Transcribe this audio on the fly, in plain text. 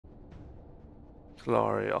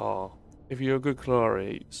Kalari are. If you're a good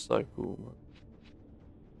Kalari, it's so cool, man.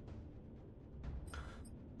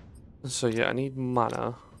 So yeah, I need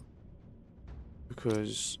mana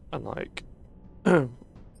because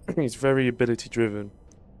it's very ability driven.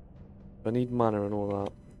 I need mana and all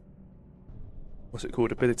that. What's it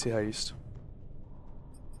called? Ability haste.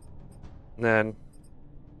 And then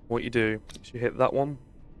what you do is you hit that one,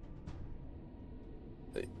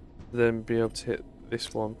 then be able to hit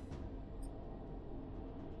this one,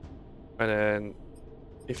 and then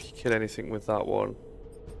if you kill anything with that one,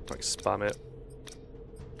 like spam it.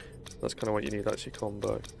 That's kind of what you need, actually,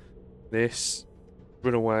 combo. This,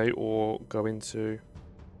 run away or go into,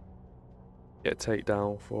 get a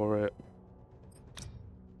takedown for it.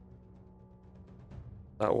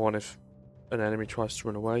 That one, if an enemy tries to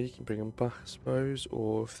run away, you can bring them back, I suppose,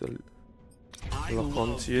 or if they lock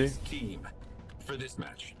onto you. Team for this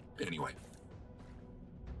match, anyway.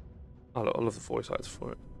 I love the voice actor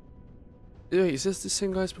for it. Yeah, is this the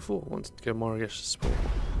same guy as before? I wanted to go Morrigesh to support.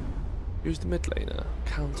 Who's the mid laner?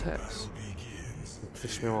 Countess.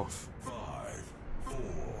 Fish me off.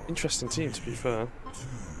 Interesting team, to be fair.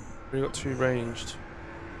 We got two ranged.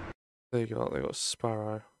 They got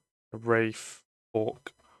Sparrow, a Wraith,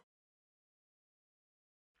 Orc.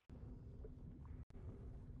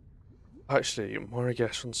 Actually,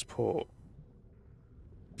 Morrigesh on support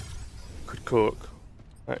could cook.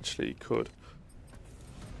 Actually, could.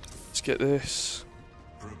 Let's get this.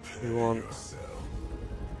 We want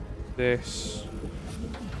this,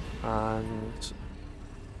 and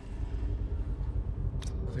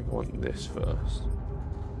I think I want this first.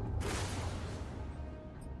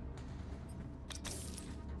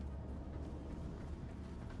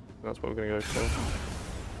 That's what we're gonna go for.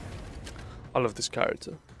 I love this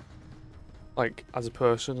character. Like, as a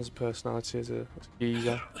person, as a personality, as a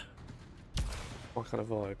geezer. What kind of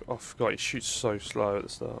vibe? Oh, I forgot, he shoots so slow at the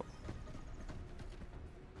start.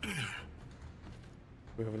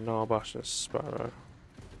 We have a Narbash and a Sparrow.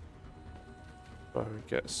 Sparrow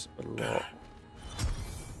gets a lot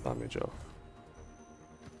of damage off.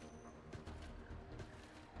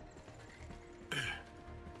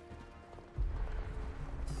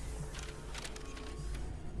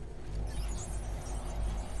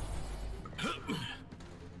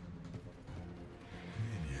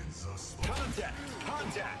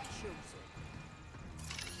 Contact!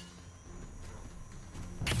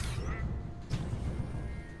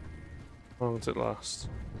 How long does it last?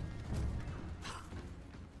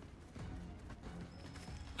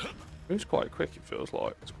 It's quite quick, it feels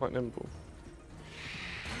like. It's quite nimble.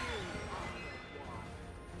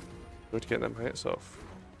 Good to get them hits off.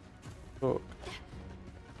 Look.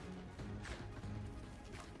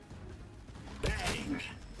 Bang!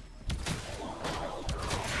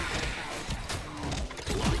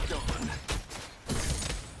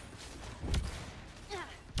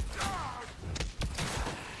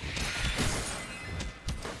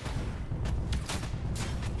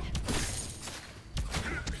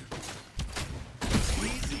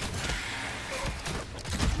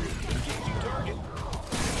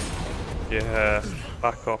 Yeah,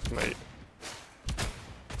 back off, mate.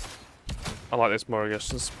 I like this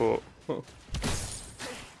Morrigesh support.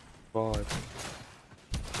 Vibe.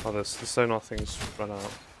 Oh, there's so nothing's run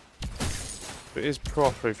out. But it is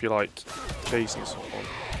proper if you like chasing someone.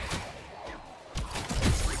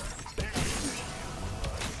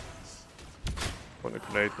 Want a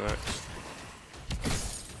grenade next.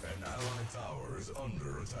 An ally tower is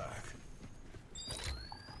under attack.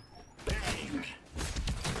 Bang!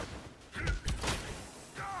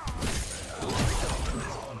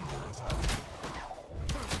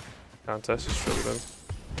 Countess is struggling.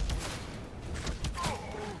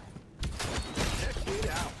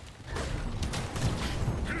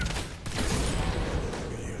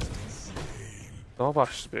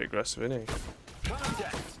 Narbash is a bit aggressive, isn't he?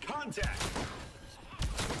 Contact! Contact!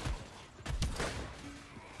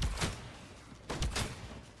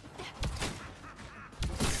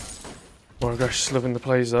 Morrigesh is loving the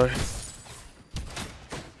plays though.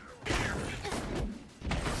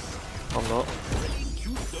 I'm not.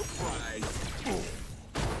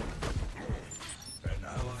 An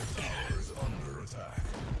ally tower is under attack.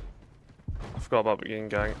 I forgot about getting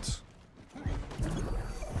ganked.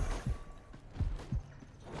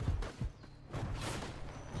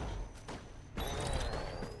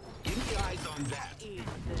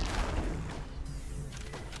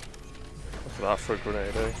 Look at that for a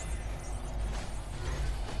grenade, eh?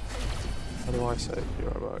 How do I say it? Be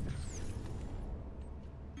right back.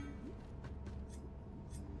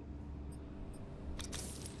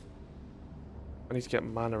 I need to get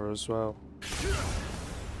mana as well.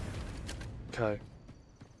 Okay.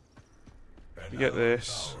 You get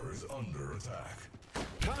this. Tower is under attack.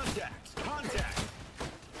 Contact! Contact!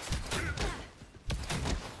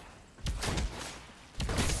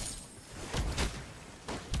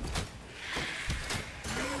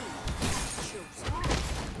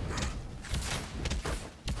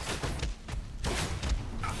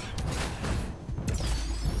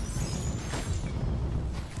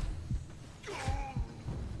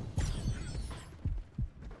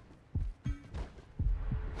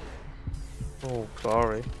 Oh,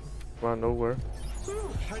 sorry. Ran nowhere.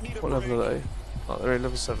 I need a What level break. are they? Oh, they're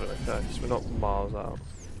level 7, okay, so we're not miles out.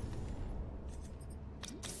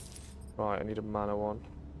 Right, I need a mana one.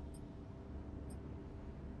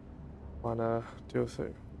 Mana, deal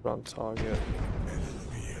through, run target. An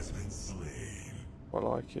enemy has been slain. I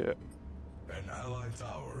like it. An allied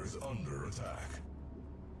tower is under attack.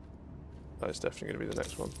 That is definitely going to be the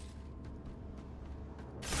next one.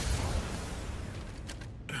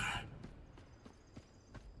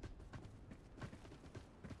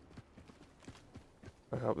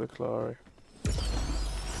 I help the Clary.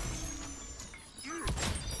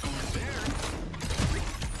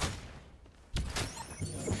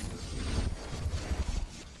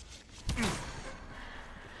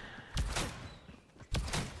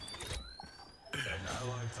 An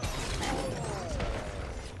allied tower.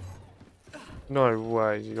 No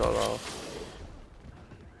way, you got that.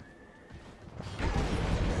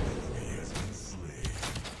 Enemy has been slain.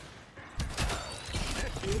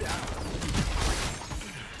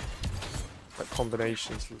 That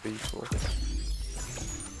combination's lethal.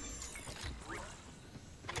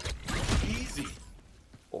 Easy.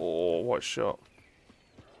 Oh, what a shot.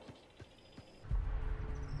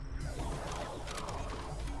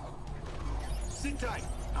 Sit tight.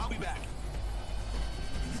 I'll be back.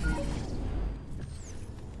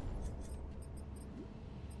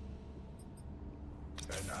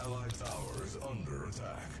 An allied tower is under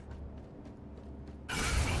attack.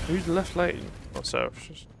 Who's left lane? Oh, Seraph,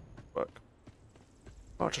 just work.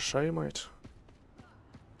 Hard to show, mate.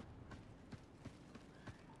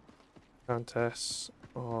 Countess.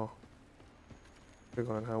 Oh. We're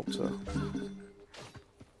going and helped her.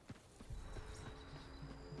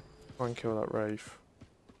 Try and kill that wraith.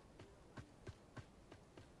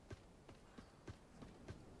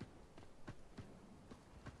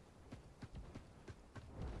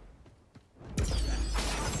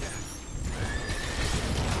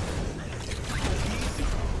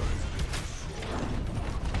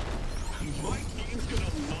 My team's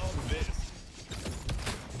gonna love this.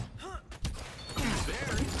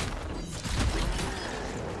 There.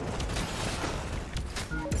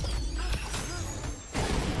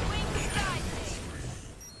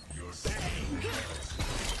 Your bang.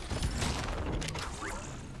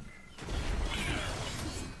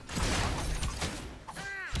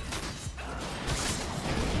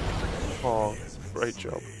 Oh, great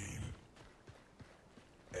job.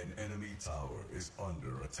 An enemy tower is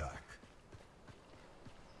under attack.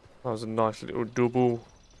 That was a nice little double.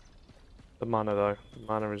 The mana though. The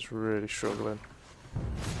mana is really struggling.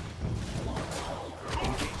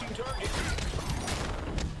 Engaging target.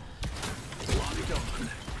 Locked on.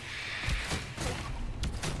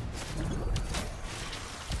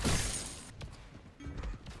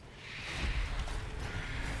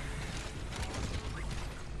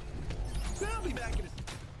 I'll be back in a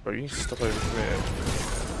Bro, you need to stop over from here.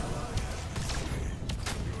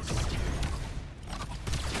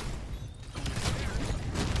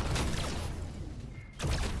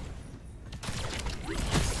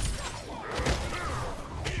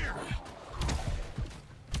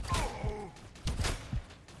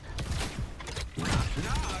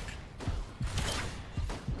 knock.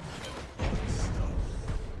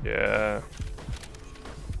 Yeah.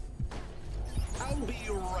 I'll be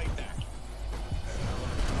right back.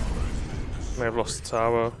 May have lost the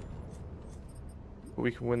tower. But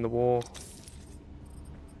we can win the war.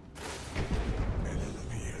 An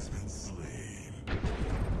enemy has been slain.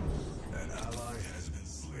 An ally has been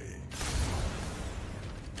slain.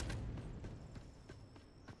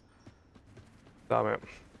 Damn it.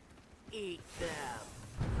 Eat them.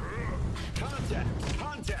 Contact.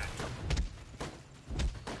 Contact.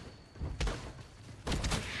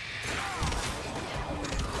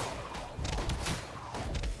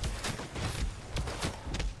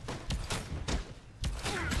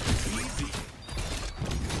 Easy.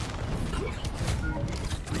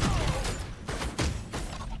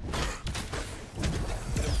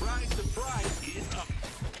 Surprise, surprise is up.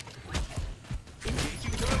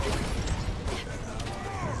 Engaging target.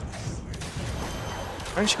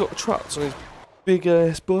 And she got trapped on his big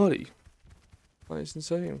ass body. That is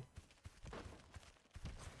insane.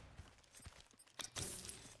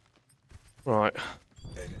 Right.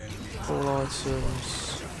 All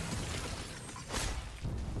items.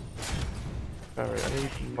 Alright, I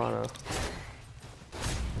need mana.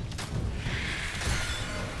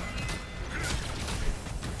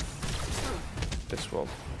 This one.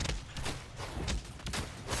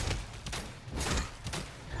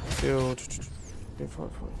 Field.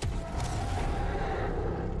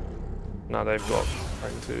 Now they've got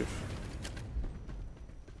Fang Tooth.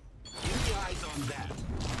 Keep eyes on that.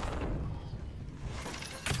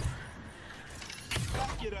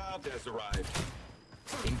 Back it up has arrived.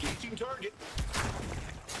 Engaging target.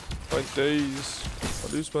 My days. I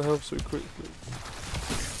lose my health so quickly.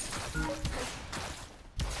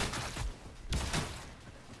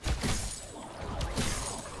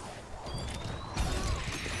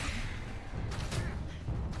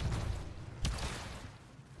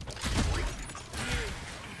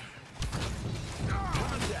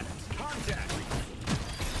 Contact.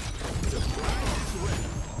 Surprise is ready.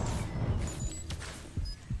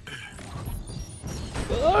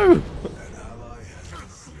 Oh!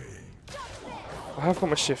 I have got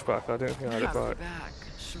my shift back. I don't think I had it back. Back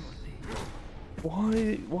shortly.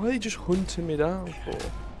 Why are they just hunting me down for?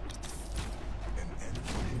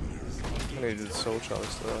 I needed the soul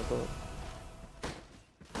chalice there, but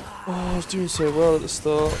oh, I was doing so well at the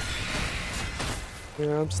start.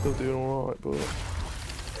 Yeah, I'm still doing alright, but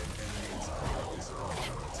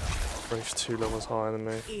Wraith's 2 levels higher than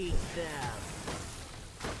me. Eat them.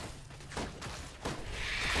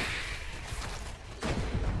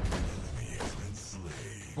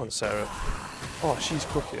 Come on, Sarah. Oh, she's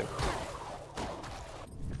cooking.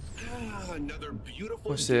 Another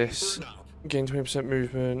beautiful What's day this? for now. Gain 20%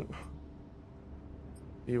 movement.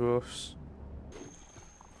 Debuffs.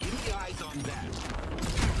 Keep eyes on that.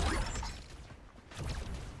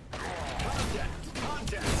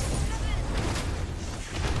 Contact.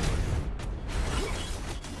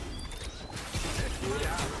 Check it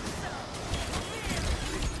out.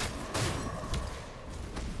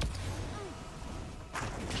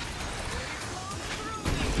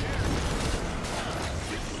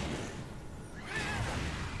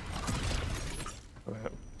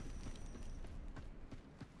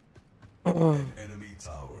 Enemy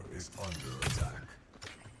tower is under attack.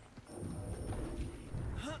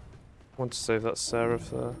 I want to save that Seraph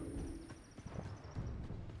there.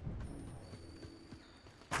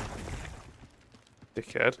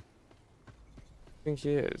 Dickhead. I think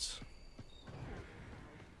he is.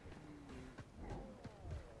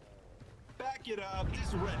 Back it up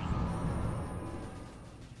is ready.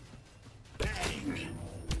 Bang.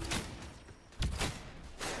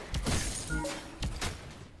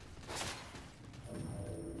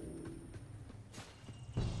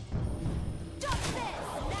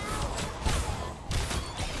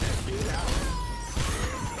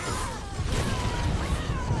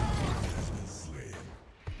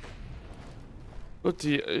 What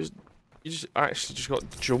do you just actually just got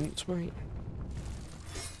jumped, mate?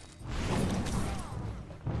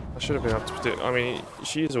 I should have been able to predict. I mean,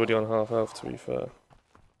 she is already on half health, to be fair.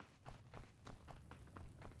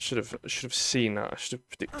 Should have seen that. I should have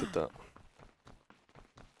predicted that.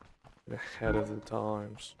 Been ahead of the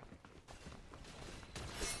times.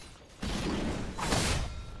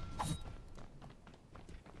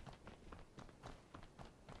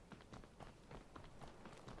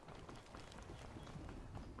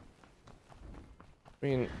 I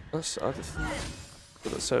mean, I just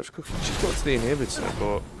think that Seraph's cooking. She's got to the inhibitor,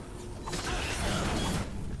 but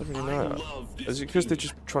I don't really know. Is it because they're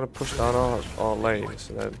just trying to push down our lanes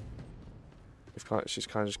and then she's kind of just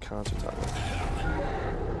counter-attacking?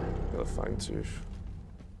 Got a Fang Tooth.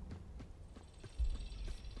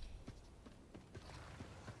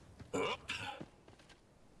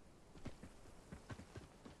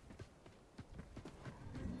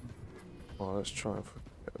 Oh, let's try and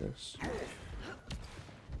get this.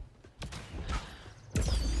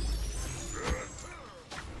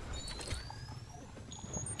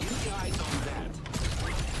 Eyes on that.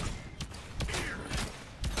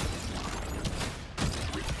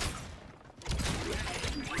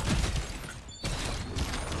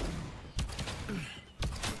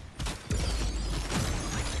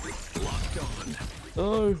 Locked on.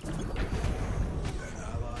 Oh! An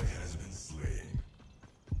ally has been slain.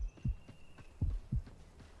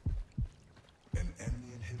 An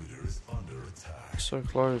enemy inhibitor is under attack. So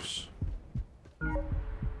close.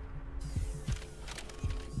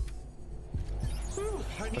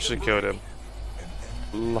 I should have killed him.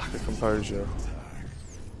 Lack of composure.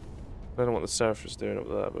 I don't know what the Seraph is doing up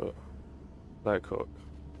there, but let it cook.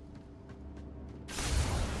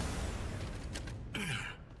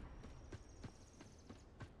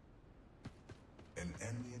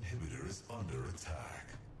 under attack.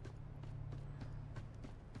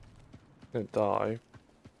 Gonna die.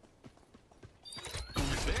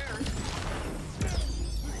 Who's there?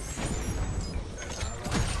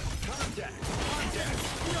 Contact! Contact!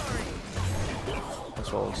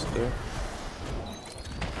 That's what I wants to do.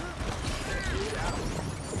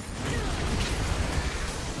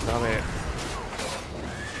 Damn it.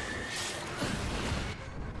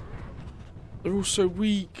 They're all so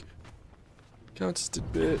weak. Counters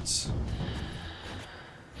did bits.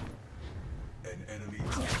 An enemy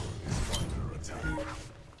tower is under attack.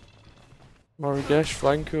 Marigesh,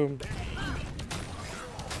 flank him.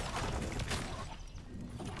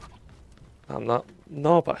 Damn, that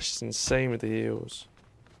Narbash is insane with the heals.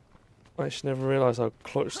 I actually never realised how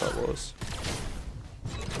clutch that was.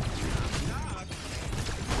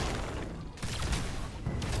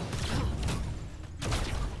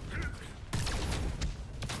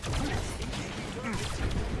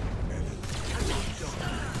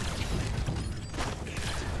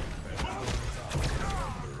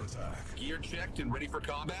 Gear checked and ready for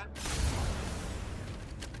combat?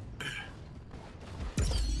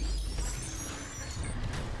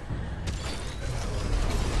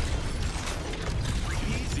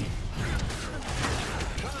 Easy.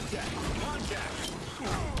 Contact! Contact!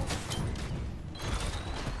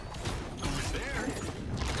 Who's there?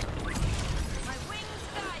 My wings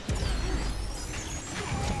guide me.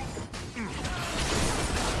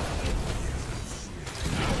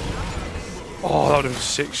 Oh, that would have been a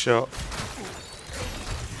sick shot.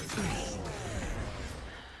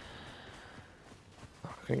 I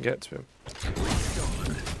couldn't get to him.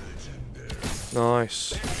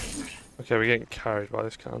 Nice. Okay, we're getting carried by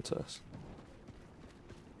this countess.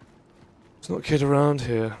 Let's not kid around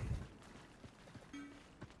here.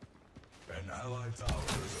 An allied tower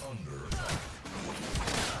is under attack.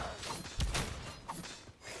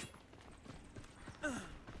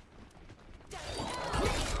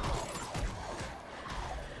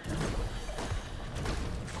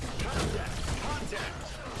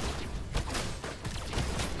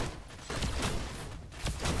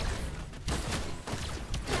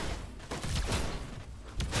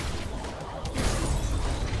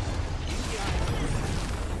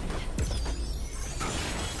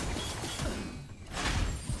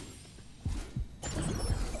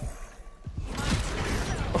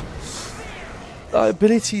 That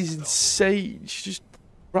ability is insane. She just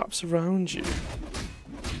wraps around you.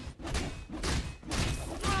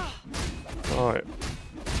 Right.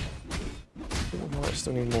 I think we might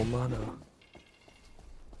still need more mana.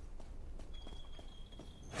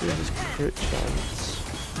 Here's this crit chance.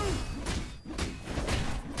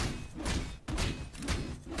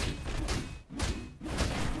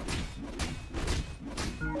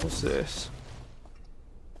 What's this?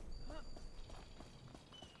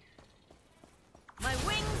 My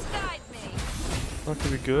wings guide me. That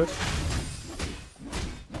could be good.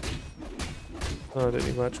 Oh, I don't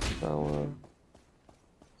need magical power.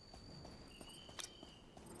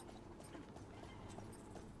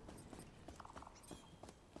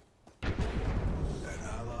 An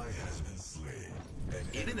ally has been slain. An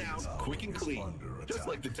In and enemy out, tower quick and is clean. under Just attack.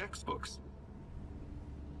 like the textbooks.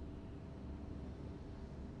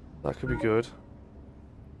 That could be good.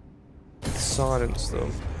 Silence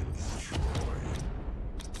them.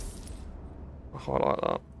 I quite like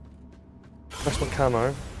that. Press my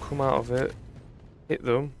camo, come out of it, hit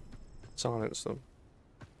them, silence them.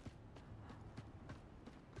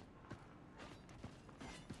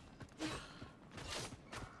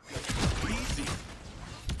 Easy.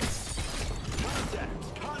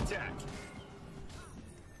 Contact! Contact!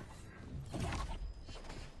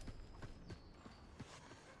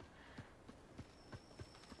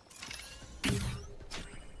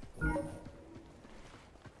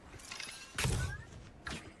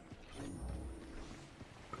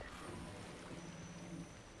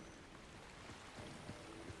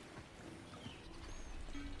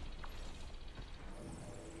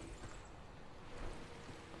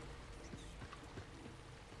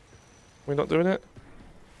 We're not doing it?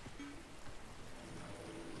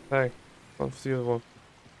 Hey, on for the other one.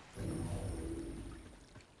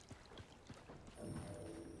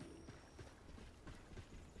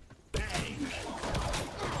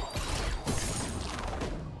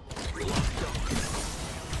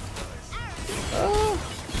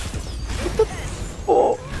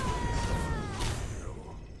 Oh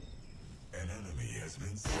An enemy has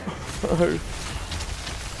been slain.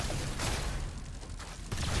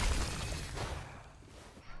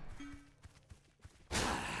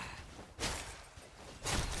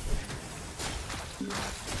 no.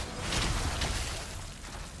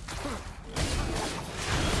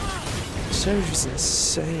 Surge is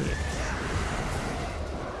insane.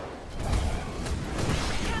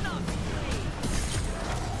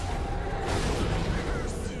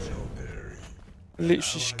 Literally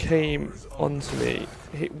just came onto me,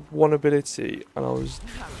 hit one ability, and I was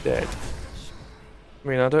dead. I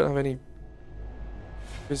mean, I don't have any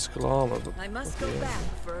physical armor, but I must go back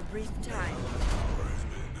for a brief time.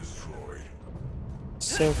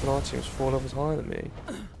 same for our team's 4 levels higher than me.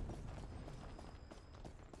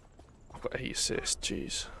 I've got 8 assists,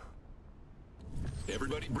 jeez.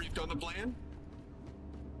 Everybody briefed on the plan?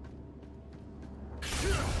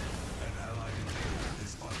 An allied inhibitor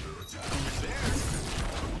is under attack. There.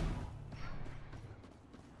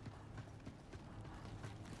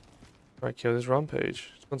 Right, kill this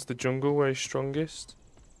rampage. He's gone to the jungle where he's strongest.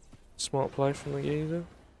 Smart play from the geezer.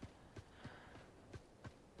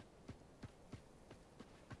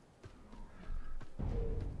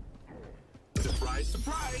 Surprise,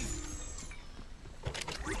 surprise!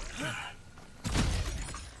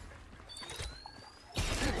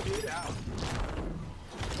 Get out.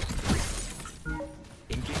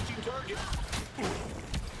 Engaging target.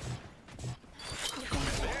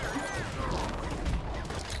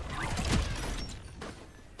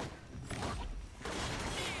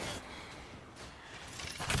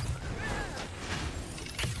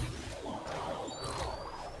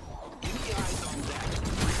 Any eyes on that?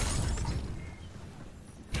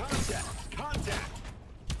 Contact! Contact!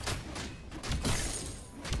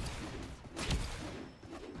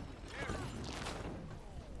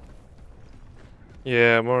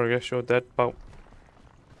 Yeah, more I guess you're dead, pal.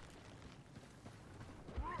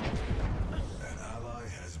 An ally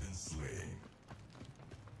has been slain.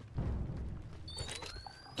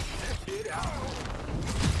 Get out!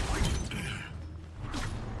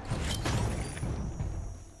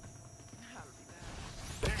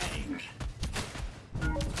 Bang!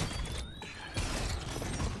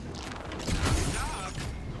 Knock!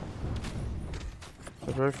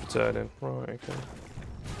 The roof returning. Right, okay.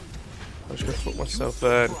 I'm just gonna put myself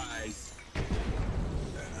there. Surprise!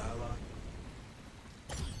 An ally.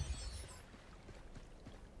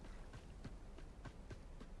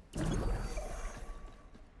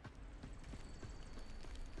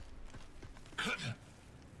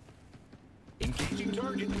 Engaging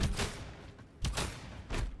target.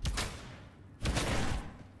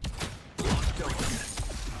 Locked on.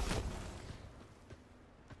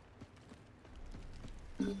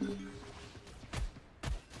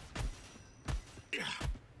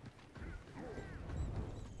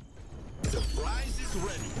 Surprise is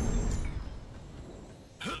ready.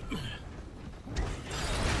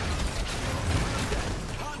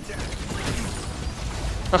 Contact.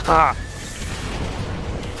 Haha!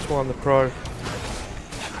 That's why I'm the pro.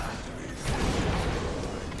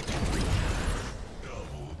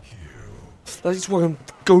 Double kill. That's why I'm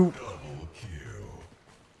go. Double kill.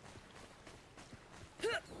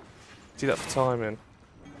 See that for timing.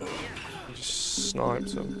 He just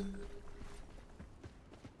sniped him.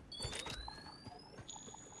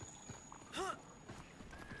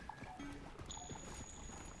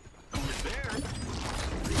 Over there.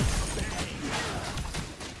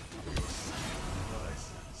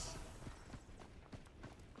 License.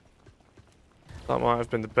 That might have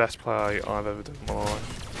been the best play I've ever done in my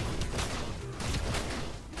life.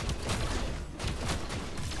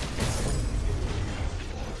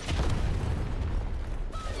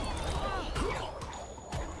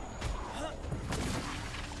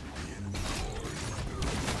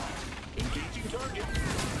 Engaging target.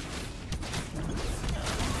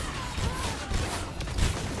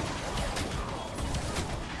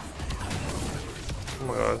 Oh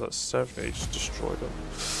my god, that's 70 just destroyed them.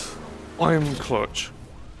 I am clutch.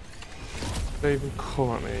 Don't even come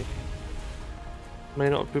at me. May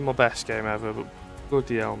not have been my best game ever, but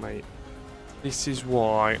bloody hell, mate. This is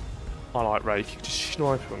why I like Wraith. You just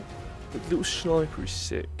snipe him. The little sniper is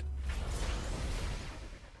sick.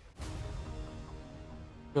 I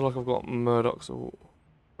feel like I've got Murdoch's or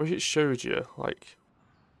wish it showed you like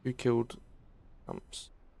who killed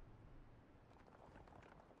amps.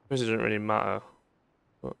 I suppose it doesn't really matter.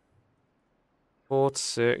 But 4 to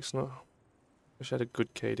 6, no. Wish I had a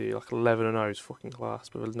good KD, like 11 and 0 is fucking class,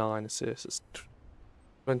 but with 9 assists. It's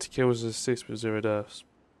 20 kills and assists with 0 deaths.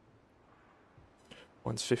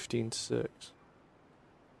 Mine's 15 to 6.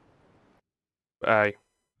 But hey,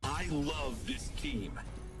 I love this team.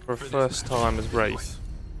 for a first time as Wraith,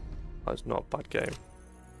 that's not a bad game.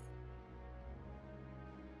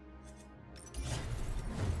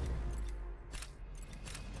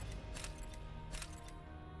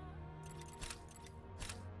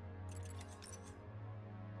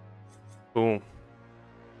 Boom.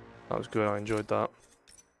 That was good, I enjoyed that.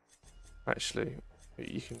 Actually,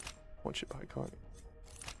 you can watch it back, can't you?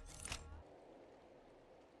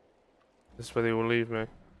 This is where they all leave me.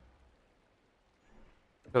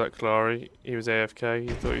 Look at that Kalari, he was AFK,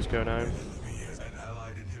 he thought he was going home. An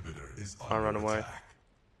allied inhibitor is I ran under away. attack.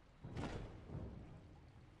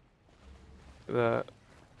 Look at that.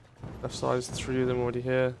 Left side is 3 of them already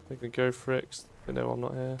here. They can go for it 'cause they know I'm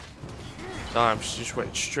not here. Damn, she just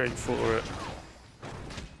went straight for it.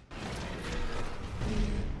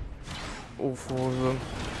 All 4 of them.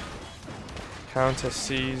 Counter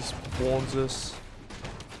sees, warns us.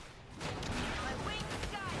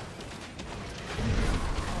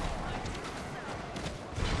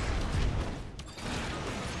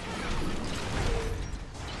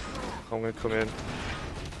 I'm gonna come in.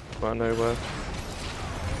 Out of nowhere.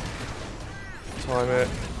 Time it.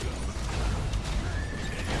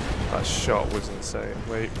 That shot was insane.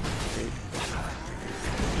 Wait.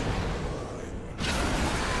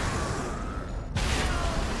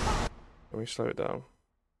 Let me slow it down.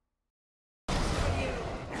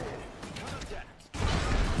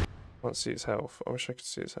 Can't see its health. I wish I could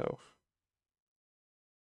see its health.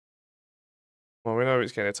 Well, we know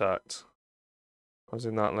it's getting attacked. I was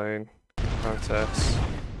in that lane. Countess.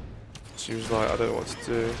 She was like, I don't know what to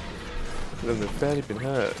do. Look at them, they've barely been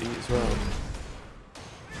hurt. Eat as well.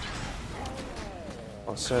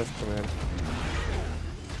 I'll serve come in.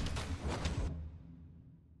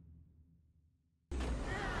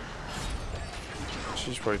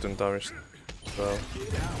 She's probably done damage as well.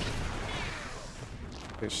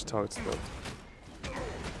 I think she targeted them.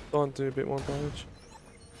 Don't do a bit more damage.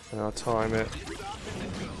 And I'll time it.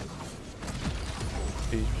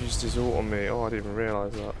 He used his ult on me. Oh, I didn't even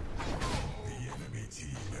realise that. The enemy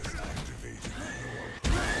team has activated.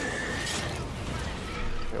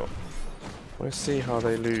 Yo. I want to see how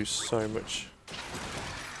they lose so much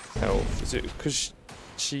health. Is it because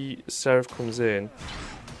Seraph comes in?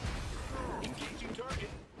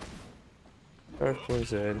 Seraph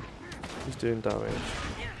comes in. He's doing damage.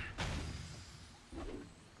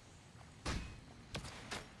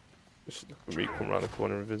 Just look at me come around the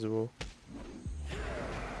corner invisible.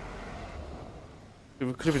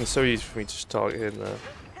 It could have been so easy for me to just target him there.